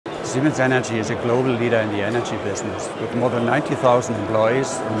Siemens Energy is a global leader in the energy business. With more than 90,000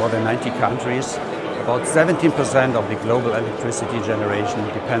 employees in more than 90 countries, about 17% of the global electricity generation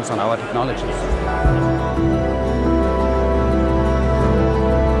depends on our technologies.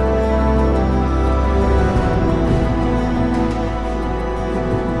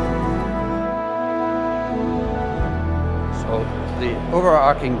 So the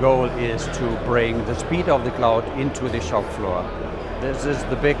overarching goal is to bring the speed of the cloud into the shop floor. This is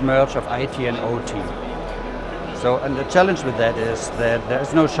the big merge of IT and OT. And the challenge with that is that there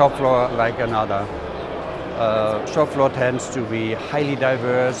is no shop floor like another. Shop floor tends to be highly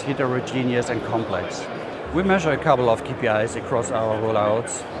diverse, heterogeneous and complex. We measure a couple of KPIs across our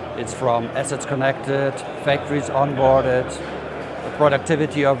rollouts. It's from assets connected, factories onboarded,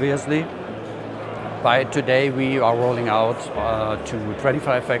 productivity obviously. By today we are rolling out to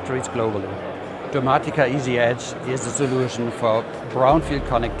 25 factories globally. Domatica Easy Edge is a solution for brownfield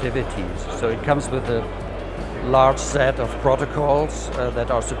connectivity. So it comes with a large set of protocols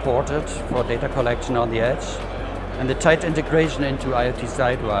that are supported for data collection on the edge. And the tight integration into IoT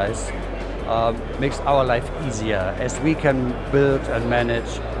Sidewise makes our life easier, as we can build and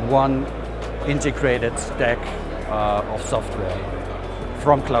manage one integrated stack of software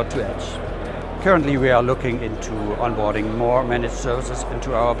from cloud to edge. Currently we are looking into onboarding more managed services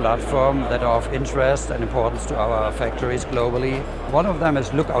into our platform that are of interest and importance to our factories globally. One of them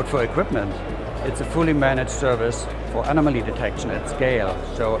is Lookout for Equipment. It's a fully managed service for anomaly detection at scale.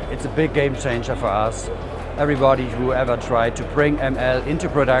 So it's a big game changer for us. Everybody who ever tried to bring ML into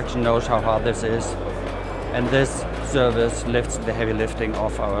production knows how hard this is. And this service lifts the heavy lifting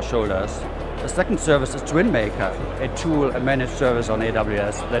off our shoulders. The second service is TwinMaker, a tool, a managed service on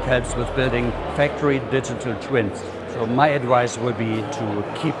AWS that helps with building factory digital twins. So my advice would be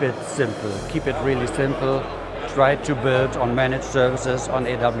to keep it simple, keep it really simple. Try to build on managed services on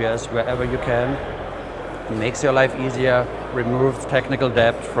AWS wherever you can. It makes your life easier, removes technical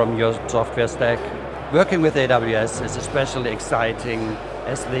debt from your software stack. Working with AWS is especially exciting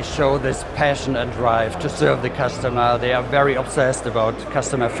as they show this passion and drive to serve the customer. They are very obsessed about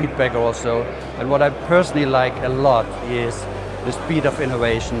customer feedback also. And what I personally like a lot is the speed of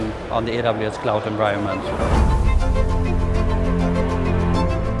innovation on the AWS cloud environment.